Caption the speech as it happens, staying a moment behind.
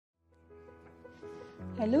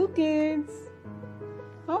Hello kids,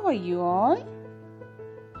 how are you all?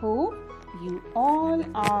 Hope you all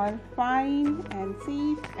are fine and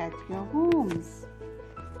safe at your homes.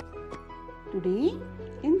 Today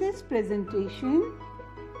in this presentation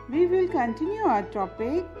we will continue our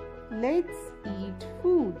topic, Let's Eat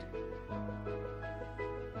Food.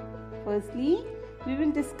 Firstly, we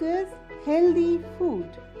will discuss healthy food.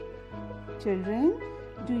 Children,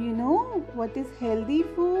 do you know what is healthy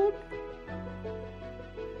food?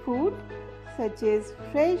 Food such as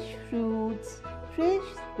fresh fruits, fresh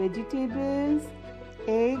vegetables,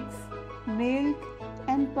 eggs, milk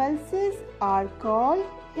and pulses are called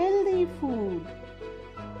healthy food.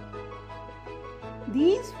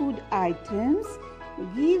 These food items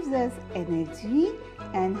gives us energy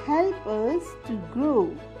and help us to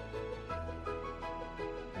grow.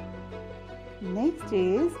 Next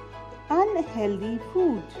is unhealthy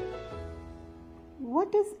food.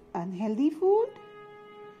 What is unhealthy food?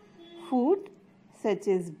 Food such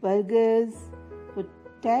as burgers,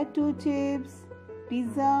 potato chips,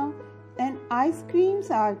 pizza and ice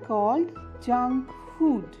creams are called junk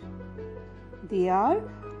food. They are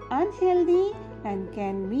unhealthy and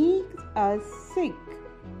can make us sick.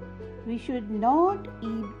 We should not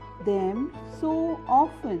eat them so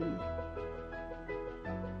often.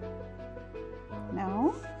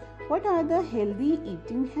 Now, what are the healthy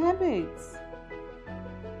eating habits?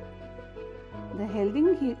 The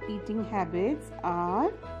healthy eating habits are: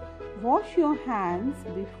 wash your hands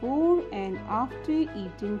before and after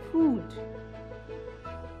eating food.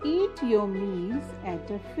 Eat your meals at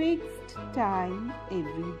a fixed time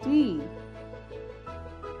every day.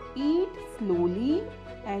 Eat slowly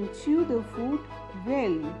and chew the food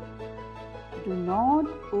well. Do not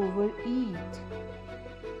overeat.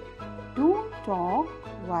 Don't talk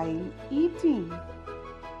while eating.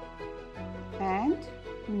 And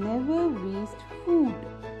never waste food.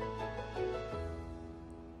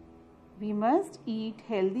 We must eat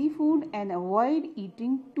healthy food and avoid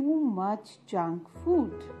eating too much junk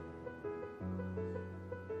food.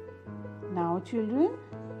 Now children,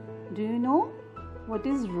 do you know what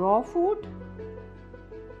is raw food?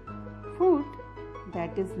 Food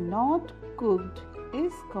that is not cooked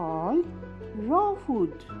is called raw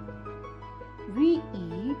food. We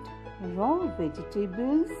eat raw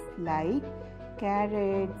vegetables like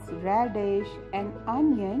carrots, radish and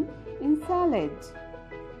onion in salad.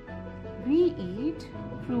 We eat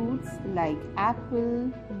fruits like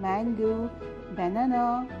apple, mango,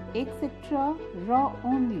 banana, etc. raw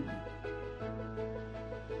only.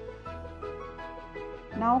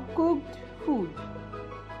 Now cooked food.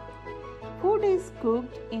 Food is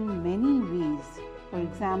cooked in many ways. For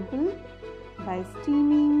example, by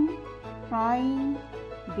steaming, frying,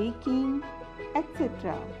 baking,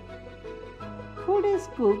 etc. Food is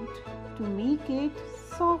cooked to make it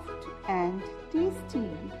soft and tasty.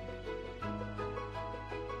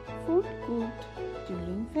 Food cooked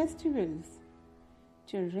during festivals.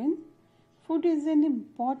 Children, food is an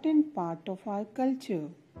important part of our culture.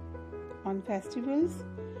 On festivals,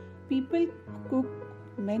 people cook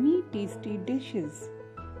many tasty dishes.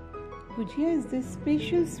 Gujia is the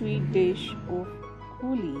special sweet dish of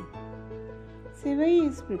Holi. Sevai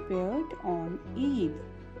is prepared on Eid.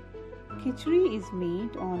 Khichdi is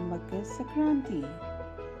made on Makar Sankranti.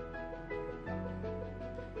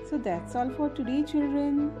 So that's all for today,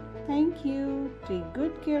 children. Thank you. Take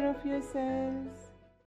good care of yourselves.